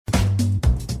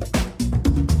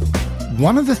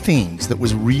One of the things that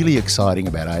was really exciting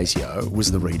about ASIO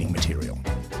was the reading material.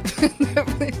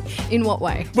 In what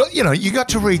way? Well, you got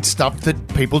to read stuff that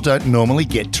people don't normally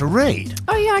get to read.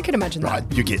 Oh, yeah, I can imagine Right,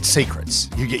 that. you get secrets.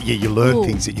 You learn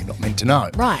things that you're not meant to know.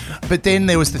 Right. But then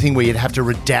there was the thing where you'd have to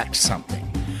redact something.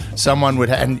 Someone would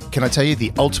and can I tell you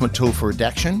the ultimate tool for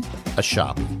redaction? A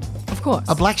Sharpie. Of course.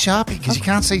 A black Sharpie, because you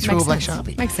can't see through Makes a black sense.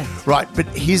 Sharpie. Makes sense. Right, but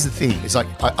here's the thing. It's like,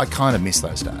 I kind of miss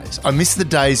those days. I miss the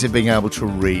days of being able to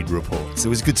read reports. It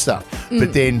was good stuff.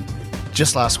 But then,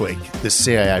 just last week, the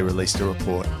CIA released a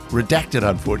report, redacted,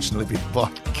 unfortunately, but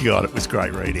by God, it was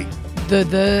great reading.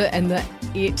 The and the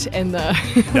it and the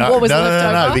what was left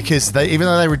over? No, because even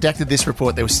though they redacted this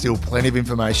report, there was still plenty of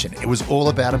information. It was all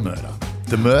about a murder.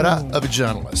 The murder of a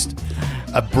journalist.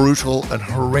 A brutal and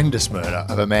horrendous murder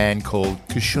of a man called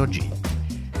Khashoggi.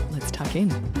 Let's tuck in.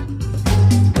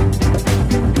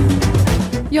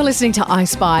 You're listening to I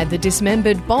Spy, the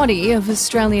dismembered body of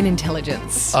Australian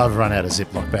intelligence. I've run out of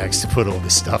Ziploc bags to put all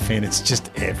this stuff in. It's just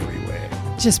everywhere.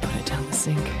 Just put it down the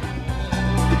sink.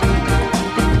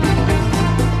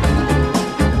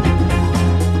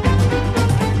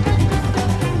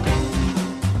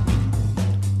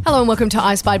 Hello and welcome to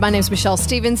I Spy. My name's Michelle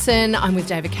Stevenson. I'm with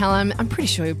David Callum. I'm pretty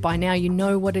sure by now you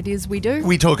know what it is we do.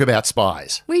 We talk about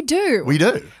spies. We do. We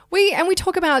do. We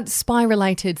talk about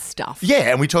spy-related stuff.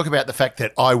 Yeah, and we talk about the fact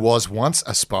that I was once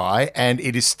a spy and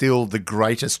it is still the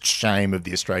greatest shame of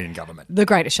the Australian government. The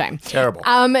greatest shame. Terrible.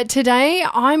 Today,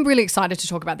 I'm really excited to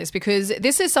talk about this because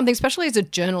this is something, especially as a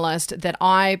journalist, that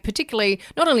I particularly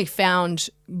not only found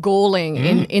galling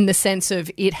in the sense of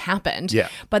it happened,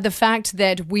 but the fact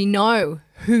that we know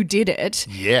who did it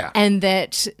and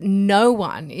that no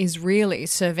one is really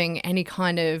serving any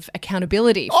kind of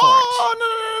accountability for it. Oh,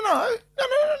 no.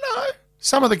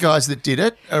 Some of the guys that did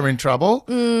it are in trouble.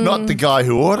 Not the guy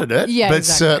who ordered it, but exactly.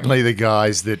 certainly the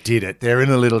guys that did it. They're in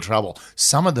a little trouble.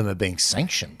 Some of them are being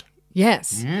sanctioned.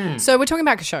 Yes. So we're talking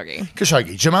about Khashoggi.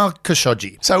 Khashoggi, Jamal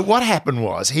Khashoggi. So what happened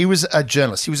was he was a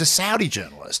journalist. He was a Saudi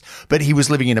journalist, but he was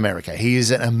living in America. He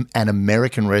is an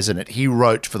American resident. He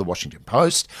wrote for the Washington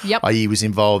Post. Yep. He was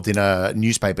involved in a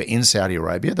newspaper in Saudi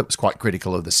Arabia that was quite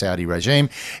critical of the Saudi regime.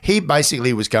 He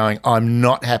basically was going, I'm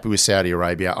not happy with Saudi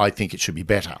Arabia. I think it should be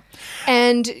better.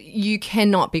 And you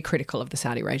cannot be critical of the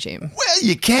Saudi regime. Well,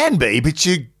 you can be, but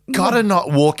you got to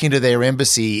not walk into their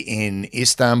embassy in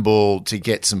Istanbul to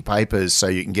get some papers so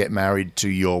you can get married to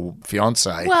your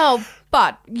fiancé. Well,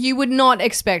 but you would not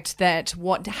expect that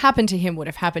what happened to him would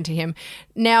have happened to him.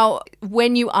 Now,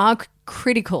 when you are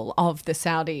critical of the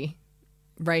Saudi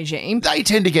regime, They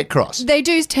tend to get cross. they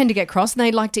do tend to get cross and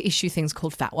they like to issue things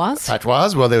called fatwas.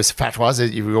 Fatwas. Well, there was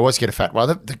fatwas. You always get a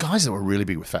fatwa. The guys that were really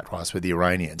big with fatwas were the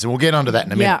Iranians. And we'll get onto that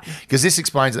in a minute. Because this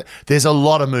explains that there's a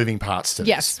lot of moving parts to this.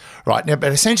 Yes. Right. Now,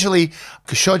 but essentially,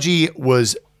 Khashoggi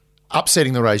was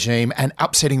upsetting the regime and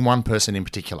upsetting one person in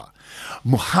particular,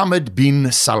 Mohammed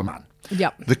bin Salman.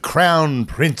 Yep. The Crown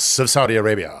Prince of Saudi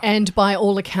Arabia. And by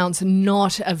all accounts,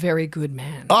 not a very good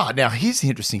man. Now here's the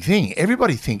interesting thing.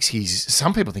 Everybody thinks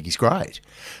some people think he's great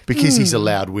because he's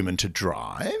allowed women to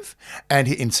drive, and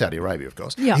in Saudi Arabia, of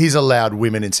course. Yeah. He's allowed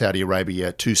women in Saudi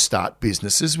Arabia to start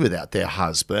businesses without their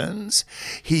husbands.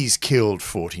 He's killed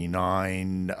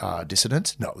 49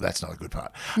 dissidents. No, that's not a good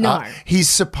part. No. He's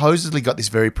supposedly got this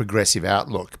very progressive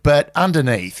outlook, but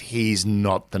underneath, he's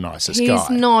not the nicest guy. He's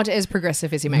not as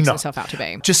progressive as he makes himself out to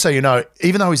be. Just so you know,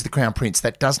 even though he's the crown prince,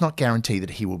 that does not guarantee that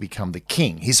he will become the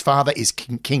king. His father is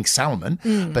King Salman,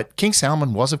 but King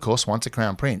Salman was, of course, once a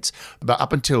crown prince. But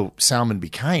up until Salman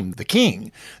became the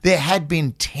king, there had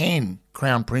been 10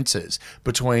 crown princes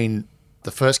between the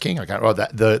first king,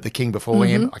 the king before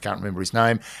him, I can't remember his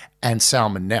name, and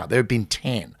Salman now. There have been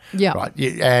 10. Yeah. Right.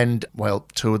 And, well,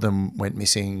 2 of them went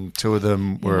missing, 2 of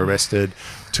them were arrested,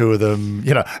 2 of them,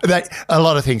 a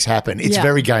lot of things happen. It's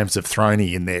very Games of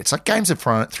Thrones-y in there. It's like Games of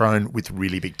Thrones with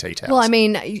really big tea towels. Well, I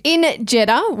mean, in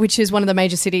Jeddah, which is one of the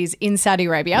major cities in Saudi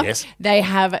Arabia, they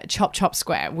have Chop Chop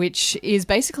Square, which is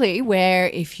basically where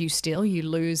if you steal, you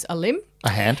lose a limb. A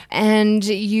hand. And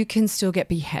you can still get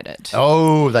beheaded.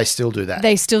 Oh, they still do that.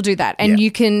 They still do that. And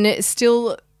you can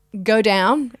still go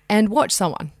down and watch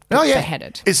someone get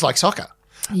beheaded. It's like soccer.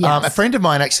 Yes. A friend of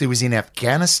mine actually was in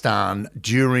Afghanistan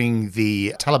during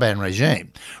the Taliban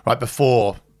regime, right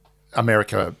before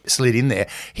America slid in there.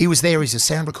 He was there as a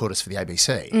sound recordist for the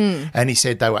ABC. And he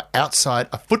said they were outside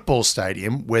a football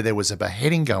stadium where there was a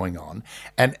beheading going on,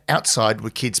 and outside were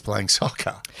kids playing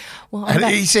soccer. Well, and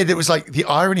he said it was like, the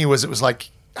irony was, it was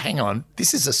like, hang on,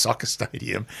 this is a soccer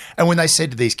stadium. And when they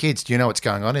said to these kids, do you know what's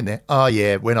going on in there? Oh,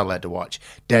 yeah, we're not allowed to watch.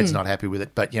 Dad's not happy with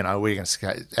it, but, we're going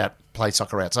to play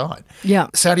soccer outside. Yeah.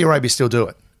 Saudi Arabia still do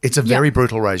it. It's a very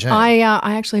brutal regime. I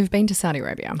actually have been to Saudi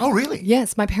Arabia. Oh, really?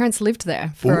 Yes, my parents lived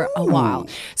there for a while.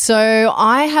 So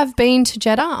I have been to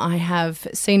Jeddah. I have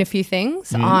seen a few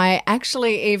things. I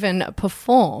actually even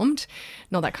performed,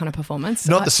 not that kind of performance.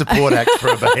 Not the support act for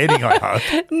a beheading, I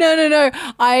hope. No.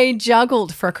 I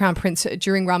juggled for a crown prince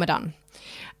during Ramadan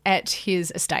at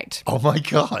his estate. Oh, my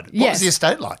God. What was the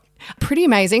estate like? Pretty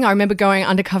amazing. I remember going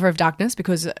under cover of darkness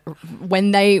because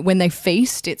when they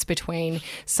feast, it's between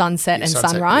sunset and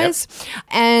sunrise. Yep.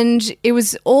 And it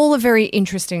was all a very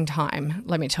interesting time,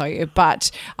 let me tell you.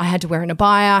 But I had to wear an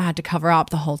abaya, I had to cover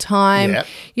up the whole time. Yep.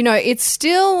 You know, it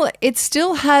still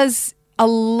has a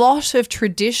lot of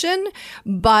tradition,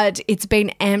 but it's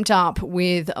been amped up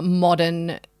with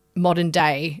modern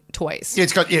day toys. Yeah,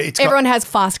 everyone has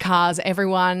fast cars.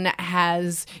 Everyone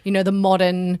has, the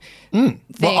modern things.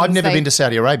 Well, I've never been to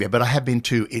Saudi Arabia, but I have been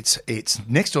to its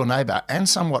next door neighbour and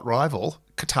somewhat rival,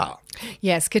 Qatar.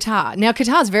 Yes, Qatar. Now,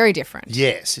 Qatar's very different.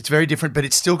 Yes, it's very different, but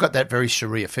it's still got that very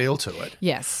Sharia feel to it.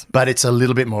 Yes. But it's a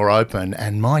little bit more open,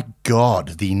 and my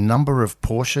God, the number of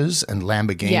Porsches and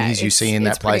Lamborghinis you see in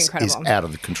that place is out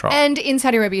of control. And in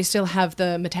Saudi Arabia, you still have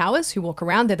the Matawas who walk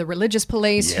around. They're the religious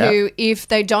police who,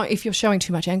 if you're showing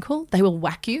too much ankle, they will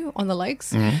whack you on the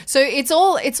legs. Mm-hmm. So it's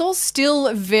all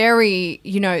still very,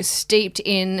 steeped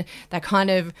in that kind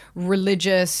of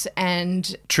religious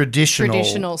and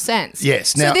traditional sense.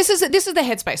 Yes. Now, so this is the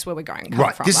headspace where we're going.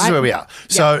 Right. From, this is where we are.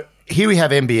 So here we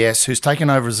have MBS, who's taken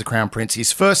over as the Crown Prince.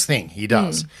 His first thing he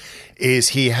does is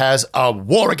he has a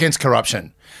war against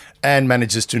corruption and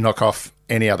manages to knock off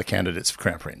any other candidates for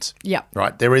Crown Prince. Yeah.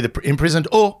 Right. They're either imprisoned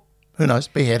or, who knows,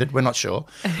 beheaded. We're not sure.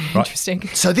 Right? Interesting.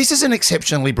 So this is an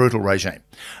exceptionally brutal regime.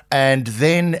 And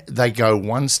then they go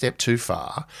one step too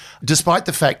far, despite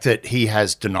the fact that he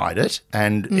has denied it.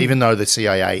 And even though the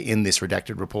CIA in this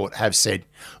redacted report have said,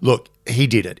 look, he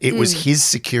did it. It was his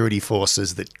security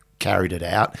forces that carried it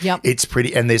out. Yep. It's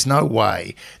pretty, and there's no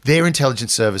way. Their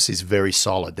intelligence service is very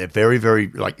solid. They're very,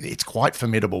 very, it's quite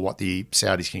formidable what the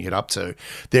Saudis can get up to.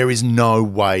 There is no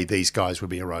way these guys would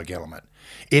be a rogue element.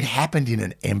 It happened in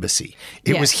an embassy.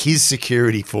 It was his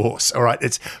security force. All right.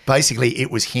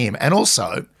 It was him. And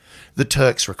also the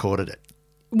Turks recorded it.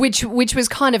 Which was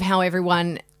kind of how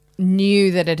everyone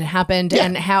knew that it had happened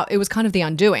and how it was kind of the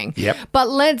undoing. Yep. But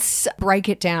let's break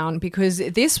it down because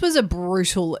this was a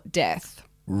brutal death.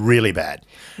 Really bad.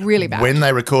 Really bad. When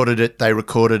they recorded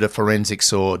a forensic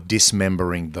saw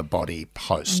dismembering the body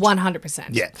post. 100%.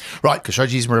 Yeah. Right.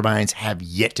 Khashoggi's remains have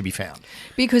yet to be found.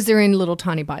 Because they're in little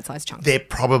tiny bite-sized chunks. They've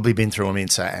probably been through a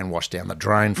mincer and washed down the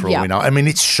drain for all we know. I mean,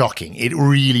 it's shocking. It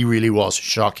really, really was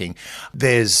shocking.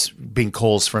 There's been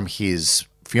calls from his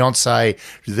fiancée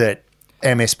that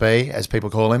MSB, as people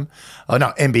call him. Oh,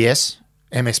 no, MBS.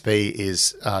 MSB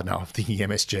is, no, I'm thinking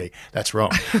MSG. That's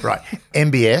wrong. Right.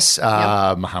 MBS,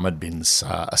 Mohammed bin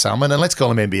Salman, and let's call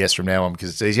him MBS from now on because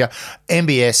it's easier.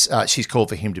 MBS, she's called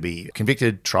for him to be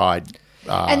convicted, tried.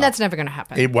 And that's never going to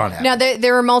happen. It won't happen. Now,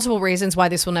 there are multiple reasons why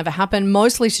this will never happen,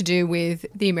 mostly to do with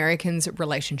the Americans'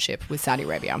 relationship with Saudi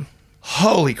Arabia.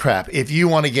 Holy crap. If you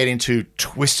want to get into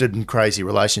twisted and crazy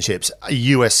relationships,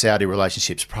 US-Saudi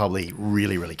relationships probably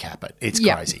really, really cap it. It's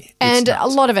crazy. And a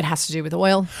lot of it has to do with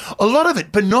oil. A lot of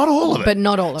it, but not all of it. But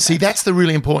not all of it. See, that's the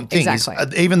really important thing.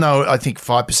 Exactly. Even though I think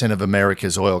 5% of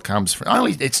America's oil comes from,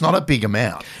 it's not a big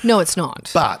amount. No, it's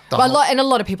not. But and a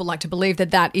lot of people like to believe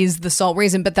that is the sole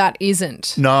reason, but that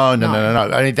isn't. No.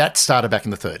 I mean, that started back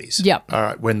in the 30s. Yep. All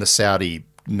right, when the Saudi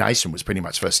nation was pretty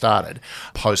much first started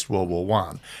post World War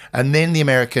I. And then the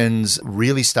Americans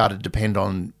really started to depend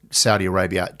on Saudi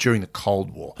Arabia during the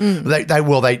Cold War.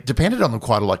 They depended on them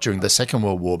quite a lot during the Second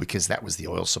World War because that was the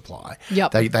oil supply.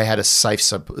 Yep. They had a safe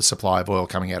supply of oil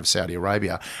coming out of Saudi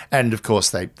Arabia. And, of course,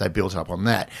 they built up on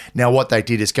that. Now, what they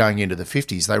did is going into the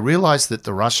 50s, they realised that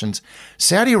the Russians,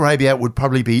 Saudi Arabia would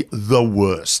probably be the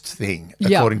worst thing,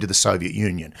 according to the Soviet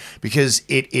Union, because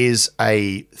it is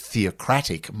a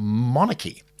theocratic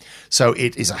monarchy. So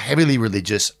it is a heavily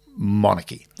religious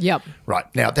monarchy. Yep.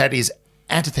 Right. Now, that is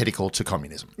antithetical to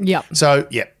communism. Yep. So,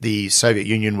 the Soviet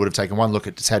Union would have taken one look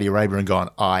at Saudi Arabia and gone,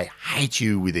 I hate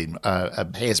you within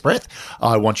a hair's breadth.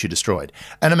 I want you destroyed.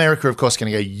 And America, of course,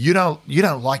 going to go, you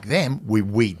don't like them.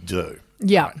 We do.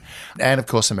 Yeah. Right. And, of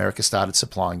course, America started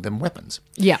supplying them weapons.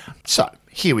 Yeah. So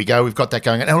here we go. We've got that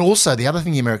going on. And also, the other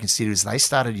thing the Americans did is they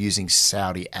started using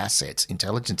Saudi assets,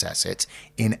 intelligence assets,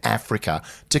 in Africa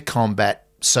to combat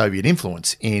Soviet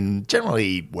influence in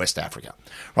generally West Africa,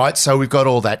 right? So we've got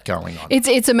all that going on.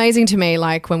 It's amazing to me,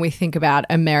 like when we think about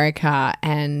America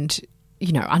and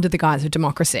under the guise of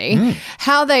democracy,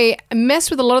 how they messed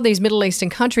with a lot of these Middle Eastern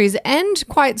countries and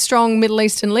quite strong Middle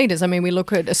Eastern leaders. I mean, we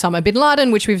look at Osama bin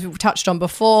Laden, which we've touched on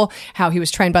before, how he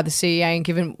was trained by the CIA and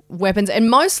given weapons, and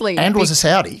mostly... And was a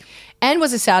Saudi.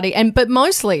 But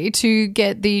mostly to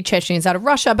get the Chechens out of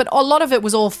Russia. But a lot of it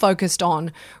was all focused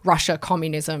on Russia,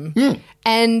 communism.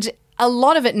 And a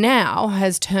lot of it now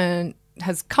has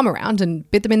come around and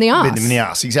bit them in the arse. Bit them in the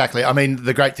arse, exactly. I mean,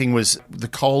 the great thing was the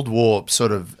Cold War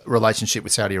sort of relationship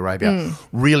with Saudi Arabia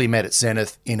really met its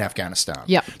zenith in Afghanistan.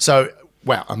 Yep. So,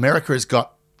 wow, America has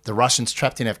got the Russians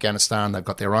trapped in Afghanistan. They've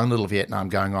got their own little Vietnam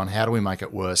going on. How do we make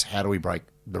it worse? How do we break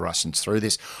the Russians through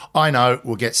this? I know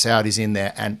we'll get Saudis in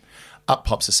there, and up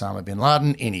pops Osama bin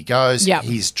Laden. In he goes. Yep.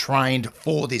 He's trained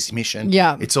for this mission.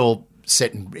 Yeah. It's all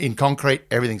set in concrete.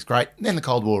 Everything's great. And then the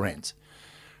Cold War ends.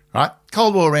 Right?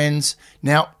 Cold War ends.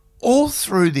 Now, all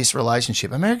through this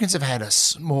relationship, Americans have had a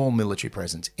small military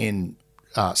presence in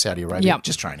Saudi Arabia,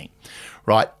 just training.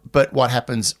 Right? But what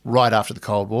happens right after the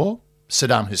Cold War?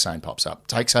 Saddam Hussein pops up,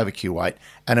 takes over Kuwait,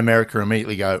 and America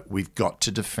immediately go, we've got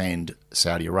to defend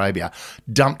Saudi Arabia.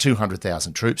 Dump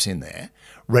 200,000 troops in there,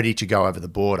 ready to go over the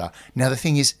border. Now, the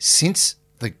thing is, since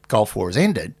the Gulf War has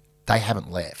ended, they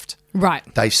haven't left. Right.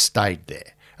 They've stayed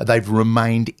there. They've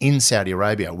remained in Saudi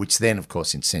Arabia, which then, of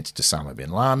course, incensed Osama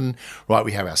bin Laden. Right,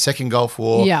 we have our second Gulf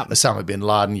War. Yeah. Osama bin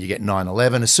Laden, you get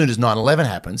 9/11. As soon as 9/11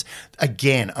 happens,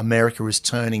 again, America is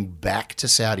turning back to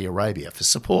Saudi Arabia for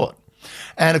support.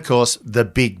 And, of course, the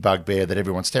big bugbear that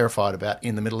everyone's terrified about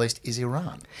in the Middle East is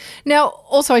Iran. Now,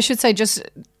 also, I should say, just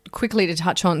quickly to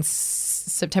touch on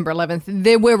September 11th,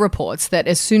 there were reports that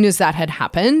as soon as that had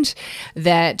happened,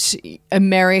 that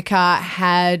America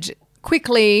had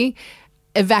quickly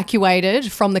evacuated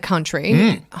from the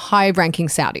country high-ranking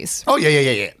Saudis. Oh,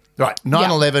 yeah. Right,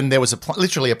 9/11, there was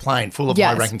literally a plane full of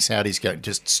high-ranking Saudis going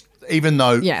even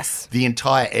though the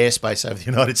entire airspace over the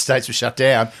United States was shut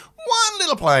down, one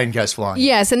little plane goes flying.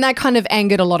 Yes, and that kind of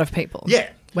angered a lot of people. Yeah.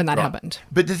 When that happened.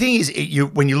 But the thing is,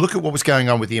 when you look at what was going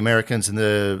on with the Americans and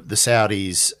the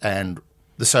Saudis and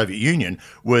the Soviet Union,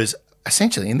 was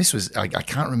essentially, and this was, I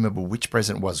can't remember which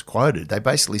president was quoted, they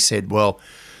basically said, well,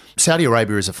 Saudi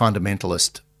Arabia is a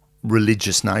fundamentalist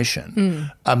religious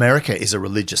nation. America is a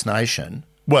religious nation.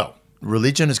 Well,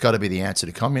 religion has got to be the answer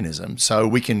to communism, so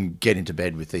we can get into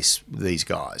bed with these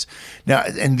guys. Now,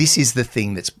 and this is the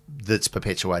thing that's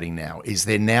perpetuating now, is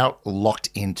they're now locked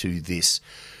into this,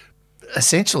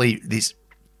 essentially this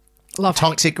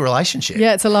toxic relationship.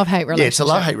 Yeah, it's a love-hate relationship. Yeah, it's a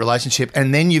love-hate relationship.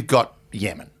 And then you've got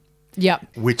Yemen.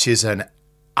 Yep. Which is an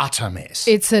utter mess.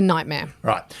 It's a nightmare.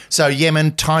 Right. So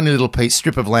Yemen, tiny little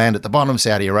strip of land at the bottom of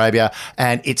Saudi Arabia,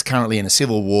 and it's currently in a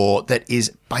civil war that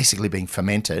is basically being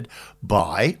fomented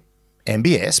by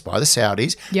MBS, by the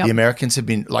Saudis. Yep. The Americans have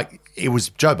been, it was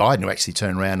Joe Biden who actually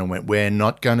turned around and went, we're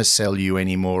not going to sell you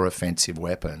any more offensive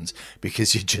weapons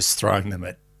because you're just throwing them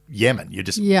at Yemen. You're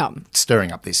just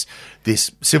stirring up this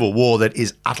civil war that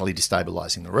is utterly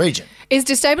destabilising the region. It's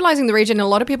destabilising the region. A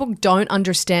lot of people don't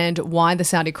understand why the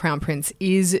Saudi Crown Prince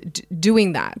is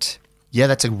doing that. Yeah,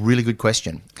 that's a really good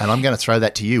question. And I'm going to throw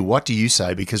that to you. What do you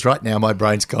say? Because right now my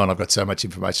brain's gone. I've got so much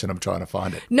information, I'm trying to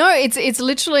find it. No, it's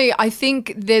literally, I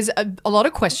think there's a lot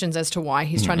of questions as to why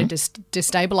he's trying to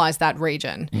destabilise that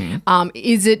region.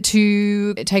 Is it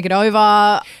to take it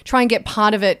over, try and get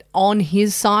part of it on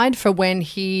his side for when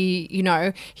he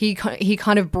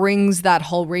kind of brings that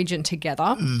whole region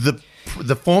together?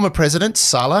 The former president,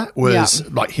 Saleh, was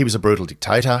he was a brutal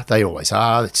dictator. They always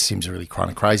are. It seems really kind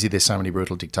of crazy. There's so many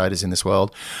brutal dictators in this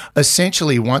world.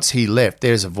 Essentially, once he left,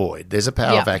 there's a void. There's a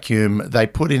power vacuum. They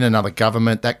put in another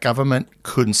government. That government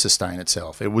couldn't sustain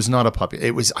itself. It was not a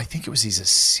popular. I think it was his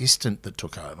assistant that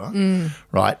took over.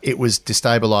 Right. It was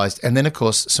destabilised. And then, of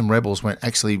course, some rebels went,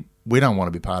 actually, we don't want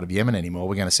to be part of Yemen anymore.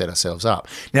 We're going to set ourselves up.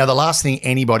 Now, the last thing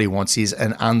anybody wants is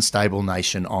an unstable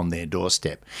nation on their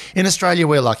doorstep. In Australia,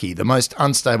 we're lucky. The most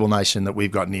unstable nation that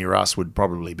we've got near us would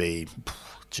probably be,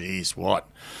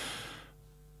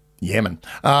 Yemen.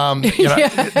 We've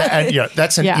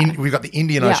got the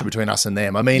Indian Ocean between us and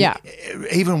them. I mean,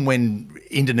 even when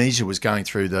Indonesia was going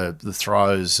through the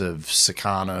throes of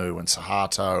Sukarno and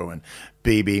Suharto and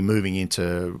Bibi moving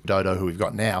into Dodo, who we've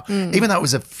got now, even though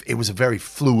it was a very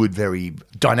fluid, very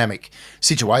dynamic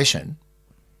situation,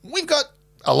 we've got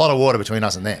a lot of water between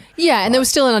us and them. Yeah, and there was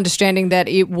still an understanding that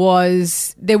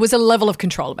there was a level of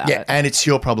control about it. Yeah, and it's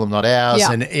your problem, not ours.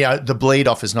 Yeah. And the bleed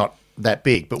off is not that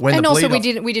big. But when we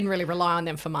didn't really rely on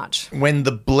them for much. When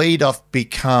the bleed off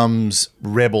becomes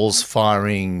rebels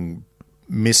firing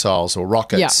missiles or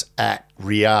rockets at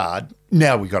Riyadh,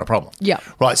 now we've got a problem. Yeah.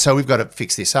 Right, so we've got to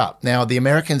fix this up. Now, the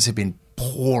Americans have been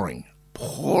pouring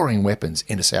pouring weapons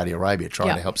into Saudi Arabia,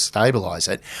 trying to help stabilize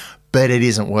it. But it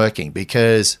isn't working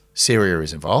because Syria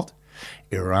is involved,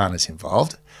 Iran is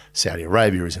involved, Saudi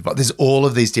Arabia is involved. There's all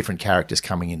of these different characters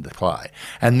coming into play.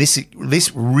 And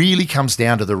this really comes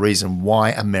down to the reason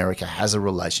why America has a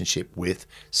relationship with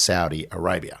Saudi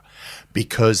Arabia.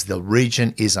 Because the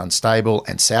region is unstable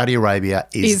and Saudi Arabia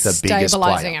is the biggest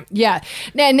player. It. Yeah.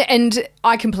 And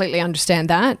I completely understand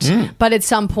that. But at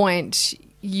some point,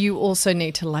 you also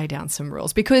need to lay down some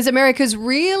rules because America's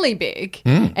really big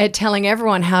at telling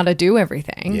everyone how to do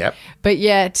everything. Yep. But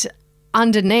yet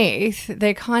underneath,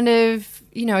 they're kind of,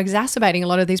 exacerbating a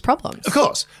lot of these problems. Of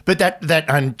course. But that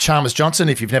and Chalmers Johnson,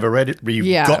 if you've never read it,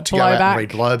 you've got to go out and read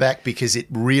Blowback because it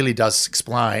really does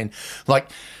explain, like,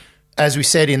 as we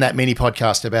said in that mini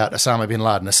podcast about Osama bin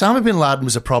Laden, Osama bin Laden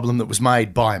was a problem that was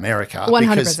made by America 100%.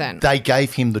 because they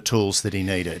gave him the tools that he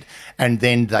needed and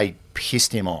then they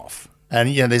pissed him off.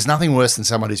 And, there's nothing worse than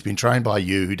someone who's been trained by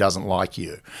you who doesn't like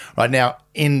you. Right now,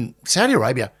 in Saudi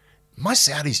Arabia, my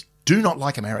Saudis do not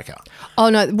like America. Oh,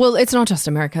 no. Well, it's not just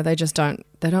America. They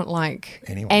don't like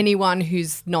anyone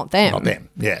who's not them. Not them,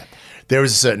 yeah. There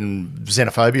is a certain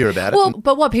xenophobia about it. Well,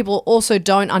 but what people also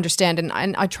don't understand, and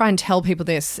I try and tell people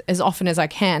this as often as I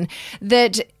can,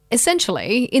 that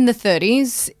essentially in the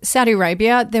 30s, Saudi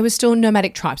Arabia, there was still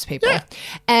nomadic tribes people. Yeah.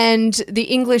 And the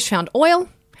English found oil.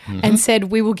 And said,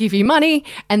 we will give you money.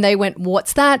 And they went,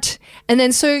 what's that? And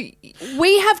then so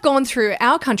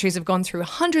our countries have gone through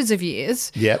hundreds of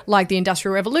years, like the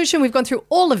Industrial Revolution. We've gone through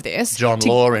all of this. John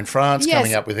Law in France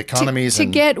coming up with economies. To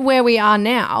get where we are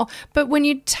now. But when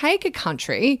you take a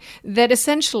country that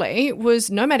essentially was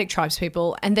nomadic tribes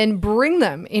people and then bring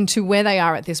them into where they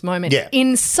are at this moment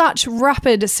in such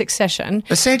rapid succession,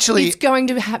 essentially, it's going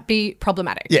to be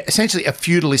problematic. Yeah, essentially a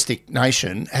feudalistic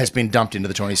nation has been dumped into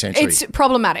the 20th century. It's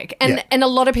problematic. And a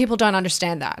lot of people don't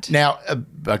understand that. Now,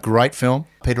 a great film,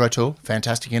 Peter O'Toole,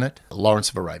 fantastic in it, Lawrence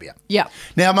of Arabia. Yeah.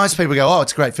 Now, most people go, oh,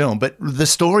 it's a great film, but the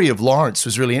story of Lawrence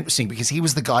was really interesting because he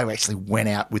was the guy who actually went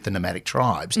out with the nomadic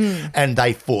tribes and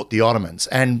they fought the Ottomans.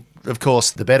 And of course,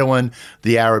 the Bedouin,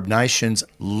 the Arab nations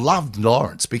loved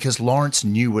Lawrence because Lawrence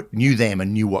knew them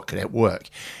and knew what could work.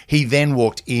 He then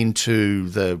walked into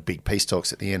the big peace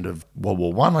talks at the end of World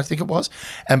War I, I think it was,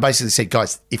 and basically said,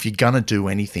 guys, if you're going to do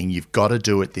anything, you've got to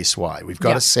do it this way. We've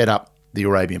got to set up the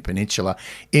Arabian Peninsula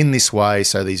in this way.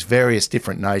 So these various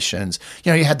different nations,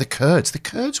 you had the Kurds. The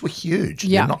Kurds were huge.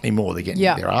 Yeah. They're not anymore. They're getting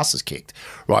their asses kicked.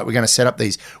 Right, we're going to set up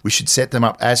these. We should set them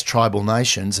up as tribal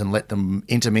nations and let them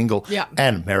intermingle. Yeah.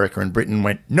 And America and Britain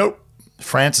went, nope.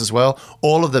 France as well.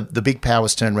 All of the big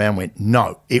powers turned around and went,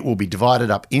 no, it will be divided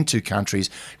up into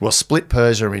countries. We'll split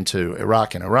Persia into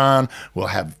Iraq and Iran. We'll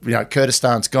have,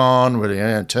 Kurdistan's gone.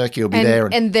 Turkey will be there.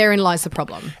 And therein lies the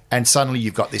problem. And suddenly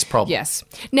you've got this problem. Yes.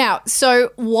 Now,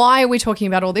 so why are we talking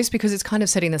about all this? Because it's kind of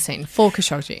setting the scene for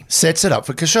Khashoggi. Sets it up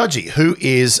for Khashoggi, who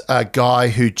is a guy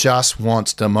who just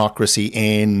wants democracy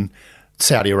in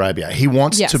Saudi Arabia. He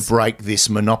wants to break this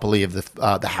monopoly of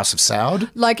the House of Saud.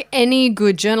 Like any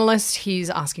good journalist, he's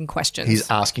asking questions. He's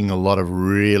asking a lot of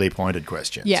really pointed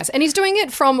questions. Yes, and he's doing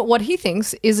it from what he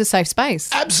thinks is a safe space.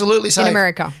 Absolutely safe. In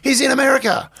America. He's in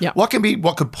America. Yeah. What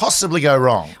could possibly go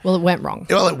wrong? Well, it went wrong.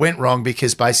 Well, it went wrong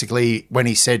because basically when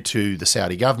he said to the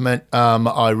Saudi government,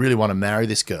 I really want to marry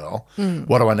this girl.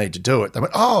 What do I need to do it? They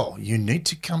went, oh, you need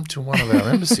to come to one of our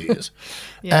embassies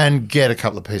and get a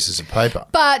couple of pieces of paper.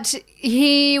 But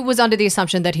he was under the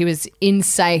assumption that he was in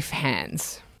safe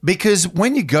hands. Because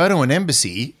when you go to an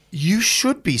embassy, you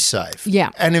should be safe. Yeah.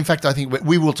 And in fact, I think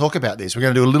we will talk about this. We're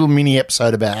going to do a little mini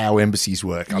episode about how embassies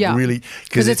work.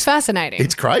 Because it's fascinating.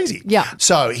 It's crazy. Yeah.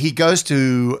 So he goes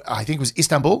to, I think it was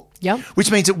Istanbul. Yep.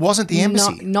 Which means it wasn't the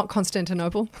embassy. Not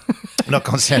Constantinople. Not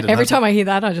Constantinople. Every time I hear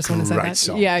that, I just want to say Great that.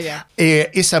 Song. Yeah.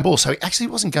 Istanbul. So he actually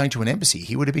wasn't going to an embassy.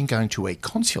 He would have been going to a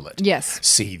consulate. Yes.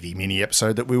 See the mini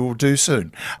episode that we will do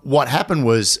soon. What happened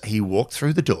was he walked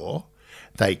through the door.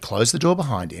 They closed the door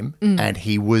behind him and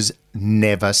he was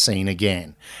never seen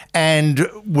again. And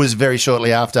was very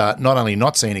shortly after, not only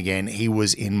not seen again, he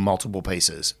was in multiple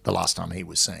pieces the last time he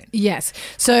was seen. Yes.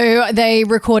 So they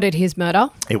recorded his murder.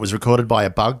 It was recorded by a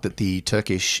bug that the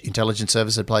Turkish intelligence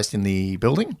service had placed in the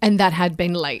building. And that had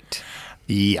been leaked.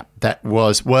 Yeah, that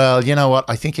was, well, you know what?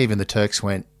 I think even the Turks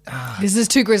went, this is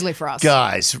too grisly for us.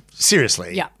 Guys,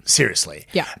 seriously. Yeah. Seriously.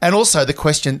 Yeah. And also the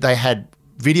question, they had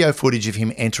video footage of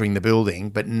him entering the building,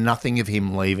 but nothing of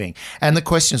him leaving. And the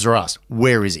questions are asked,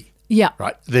 where is he? Yeah.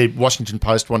 Right. The Washington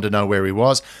Post wanted to know where he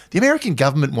was. The American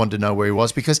government wanted to know where he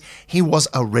was because he was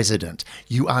a resident.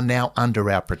 You are now under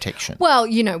our protection. Well,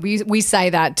 we say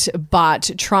that,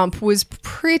 but Trump was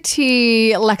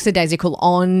pretty lackadaisical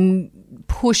on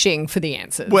pushing for the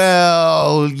answers.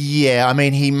 Well, yeah. I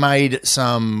mean, he made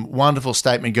some wonderful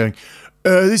statement going,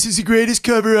 this is the greatest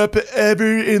cover-up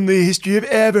ever in the history of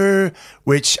ever,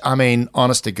 which, I mean,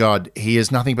 honest to God, he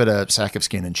is nothing but a sack of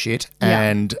skin and shit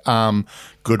and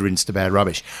good riddance to bad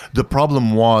rubbish. The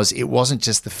problem was it wasn't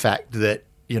just the fact that,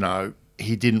 you know,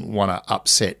 he didn't want to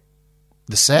upset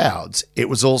the Sauds. It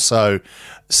was also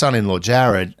son-in-law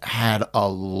Jared had a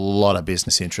lot of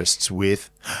business interests with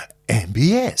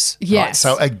MBS. Yes. Right?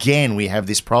 So again, we have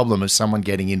this problem of someone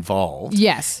getting involved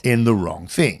in the wrong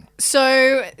thing.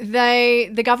 So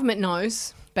the government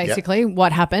knows basically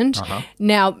what happened.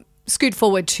 Now, scoot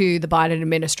forward to the Biden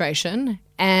administration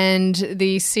and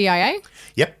the CIA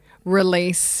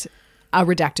release a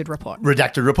redacted report.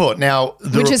 Redacted report. Now,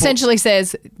 which essentially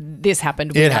says this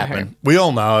happened. It happened. We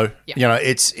all know. Yep. You know,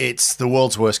 it's the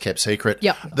world's worst kept secret.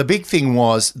 Yep. The big thing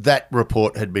was that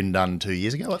report had been done 2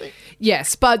 years ago, I think.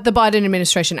 Yes, but the Biden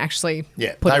administration actually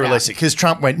put they released it because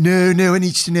Trump went, no one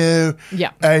needs to know.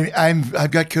 Yeah,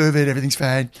 I've got COVID. Everything's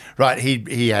fine. Right.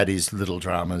 He had his little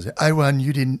dramas. I won.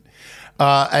 You didn't.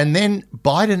 And then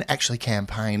Biden actually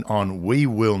campaigned on, we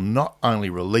will not only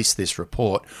release this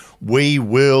report, we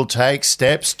will take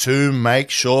steps to make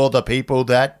sure the people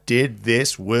that did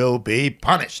this will be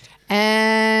punished.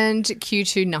 And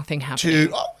Q2, nothing happened.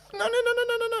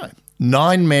 No.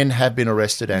 9 men have been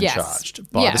arrested and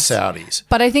charged by the Saudis.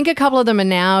 But I think a couple of them are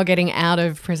now getting out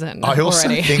of prison I also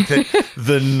already. think that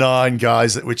the 9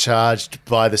 guys that were charged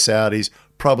by the Saudis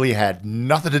probably had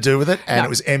nothing to do with it, and it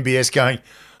was MBS going,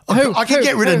 I can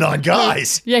get rid of 9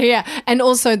 guys. Yeah. And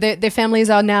also their families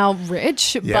are now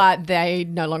rich, but they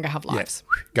no longer have lives.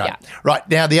 Got it. Right.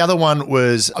 Now, the other one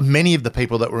was many of the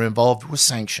people that were involved were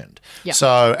sanctioned. Yeah.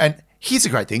 So, and here's a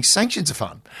great thing. Sanctions are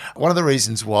fun. One of the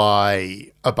reasons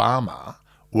why Obama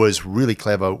was really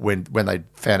clever when they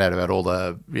found out about all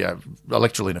the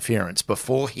electoral interference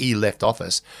before he left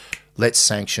office, let's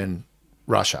sanction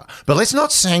Russia. But let's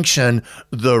not sanction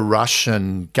the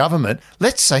Russian government.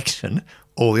 Let's sanction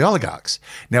all the oligarchs.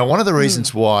 Now, one of the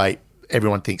reasons why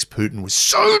everyone thinks Putin was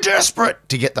so desperate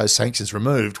to get those sanctions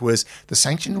removed was the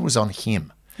sanction was on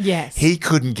him. Yes. He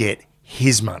couldn't get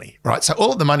his money, right? So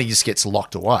all of the money just gets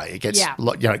locked away. It gets,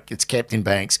 it's kept in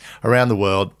banks around the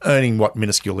world, earning what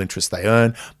minuscule interest they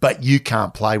earn, but you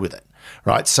can't play with it,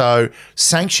 right? So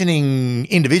sanctioning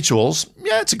individuals,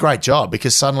 it's a great job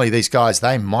because suddenly these guys,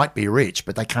 they might be rich,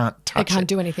 but they can't touch it. They can't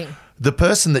do anything. The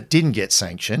person that didn't get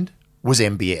sanctioned was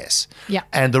MBS. Yeah.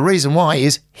 And the reason why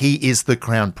is he is the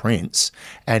crown prince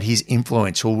and he's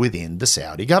influential within the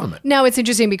Saudi government. Now, it's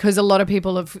interesting because a lot of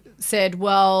people have said,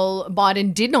 well,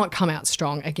 Biden did not come out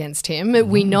strong against him.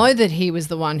 We know that he was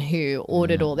the one who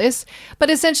ordered all this. But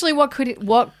essentially, what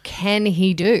can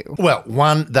he do? Well,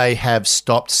 one, they have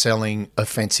stopped selling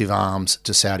offensive arms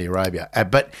to Saudi Arabia.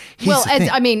 But here's the thing.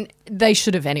 I mean, they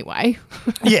should have anyway.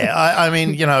 I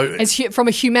mean, from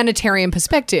a humanitarian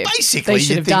perspective, basically, they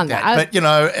should have done that. But,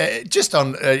 just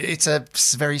on, it's a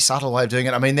very subtle way of doing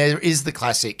it. I mean, there is the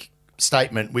classic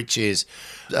statement, which is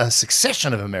a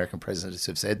succession of American presidents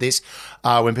have said this,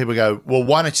 when people go, well,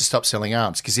 why don't you stop selling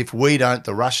arms? Because if we don't,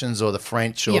 the Russians or the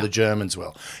French or the Germans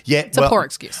will. It's a poor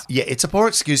excuse. Yeah, it's a poor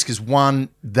excuse because, one,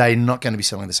 they're not going to be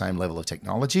selling the same level of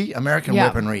technology. American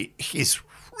weaponry is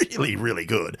really, really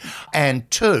good. And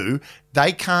 2,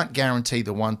 they can't guarantee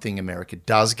the one thing America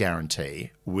does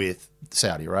guarantee with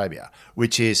Saudi Arabia,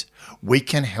 which is we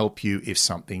can help you if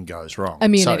something goes wrong.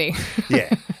 Immunity.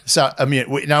 So,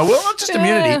 not just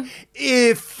immunity.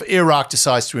 If Iraq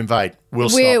decides to invade, we'll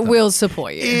stop them. We'll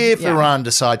support you. If Iran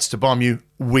decides to bomb you,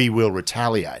 we will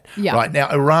retaliate. Yeah. Right now,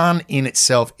 Iran in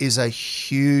itself is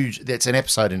that's an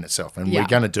episode in itself, and we're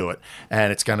going to do it,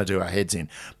 and it's going to do our heads in.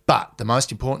 But the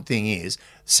most important thing is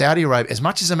Saudi Arabia, as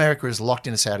much as America is locked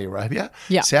into Saudi Arabia,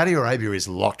 Saudi Arabia is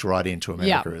locked right into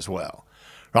America as well.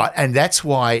 Right. And that's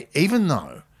why, even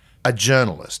though a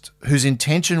journalist whose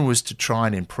intention was to try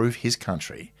and improve his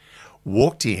country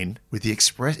walked into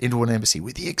an embassy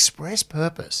with the express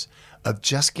purpose of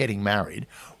just getting married,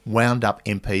 wound up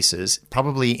in pieces,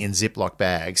 probably in Ziploc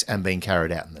bags, and being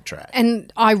carried out in the trash.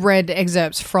 And I read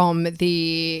excerpts from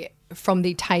the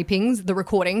tapings, the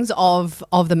recordings of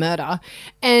the murder,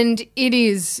 and it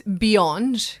is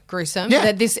beyond gruesome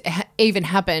that this even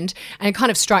happened, and it kind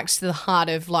of strikes to the heart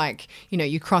of, like,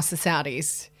 you cross the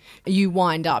Saudis, you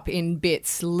wind up in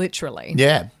bits, literally.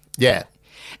 Yeah.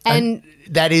 And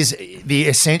that is the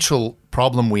essential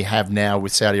problem we have now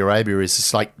with Saudi Arabia is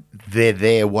it's like they're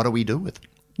there, what do we do with them?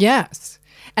 Yes.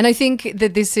 And I think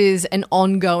that this is an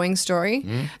ongoing story.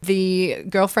 The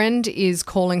girlfriend is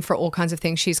calling for all kinds of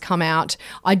things. She's come out.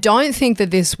 I don't think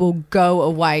that this will go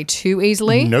away too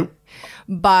easily. Nope.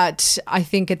 But I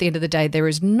think at the end of the day, there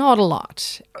is not a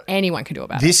lot anyone can do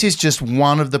about it. This is just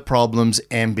one of the problems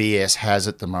MBS has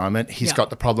at the moment. He's got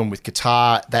the problem with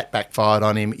Qatar. That backfired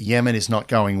on him. Yemen is not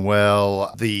going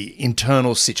well. The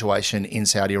internal situation in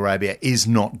Saudi Arabia is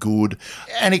not good.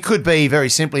 And it could be very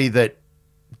simply that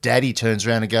Daddy turns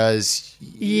around and goes,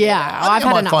 I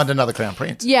might find another crown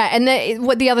prince. Yeah, and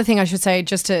the other thing I should say,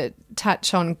 just to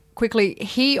touch on quickly,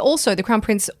 the crown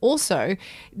prince also,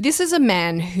 this is a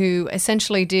man who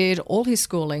essentially did all his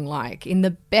schooling in the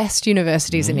best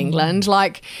universities in England.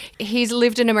 He's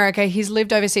lived in America, he's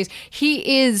lived overseas.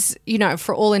 He is,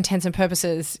 for all intents and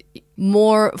purposes,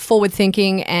 more forward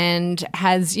thinking and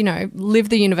has, lived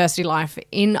the university life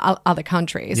in other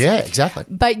countries. Yeah, exactly.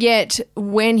 But yet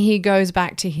when he goes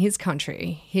back to his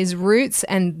country, his roots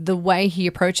and the way he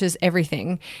approaches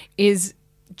everything is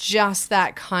just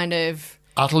that kind of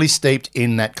utterly steeped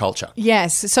in that culture.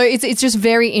 Yes. So it's just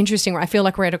very interesting. I feel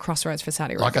like we're at a crossroads for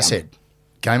Saudi Arabia. Like I said,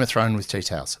 Game of Thrones with tea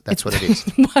towels. That's what it is.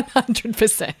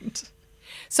 100%.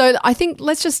 So I think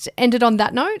let's just end it on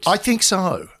that note. I think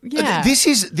so. Yeah. This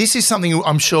is something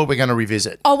I'm sure we're going to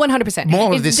revisit. Oh, 100%.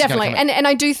 More of this definitely. Is going to come and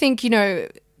I do think,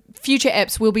 future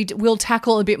eps will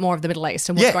tackle a bit more of the Middle East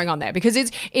and what's going on there, because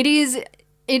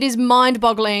it is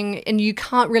mind-boggling and you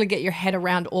can't really get your head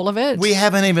around all of it. We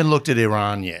haven't even looked at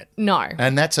Iran yet. No.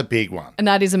 And that's a big one. And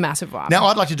that is a massive one. Now,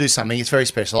 I'd like to do something. It's very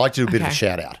special. I'd like to do a bit of a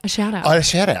shout-out. A shout-out? A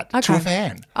shout-out to a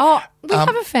fan. Oh, we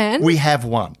have a fan? We have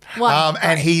one. And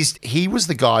right. he was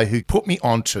the guy who put me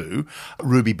onto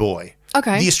Ruby Boy.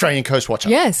 Okay. The Australian Coast Watcher.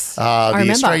 Yes. I remember.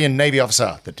 The Australian Navy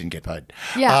officer that didn't get paid.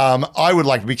 Yeah. I would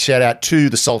like a big shout-out to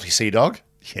the Salty Sea Dog.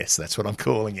 Yes, that's what I'm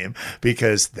calling him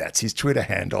because that's his Twitter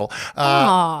handle.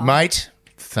 Mate,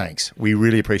 thanks. We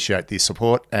really appreciate the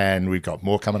support and we've got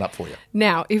more coming up for you.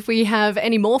 Now, if we have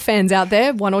any more fans out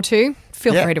there, one or two,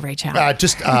 feel free to reach out.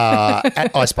 Just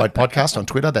at iSpide Podcast on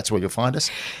Twitter. That's where you'll find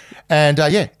us. And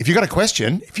if you've got a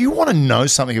question, if you want to know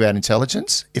something about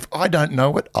intelligence, if I don't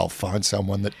know it, I'll find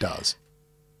someone that does.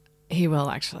 He will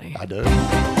actually. I do.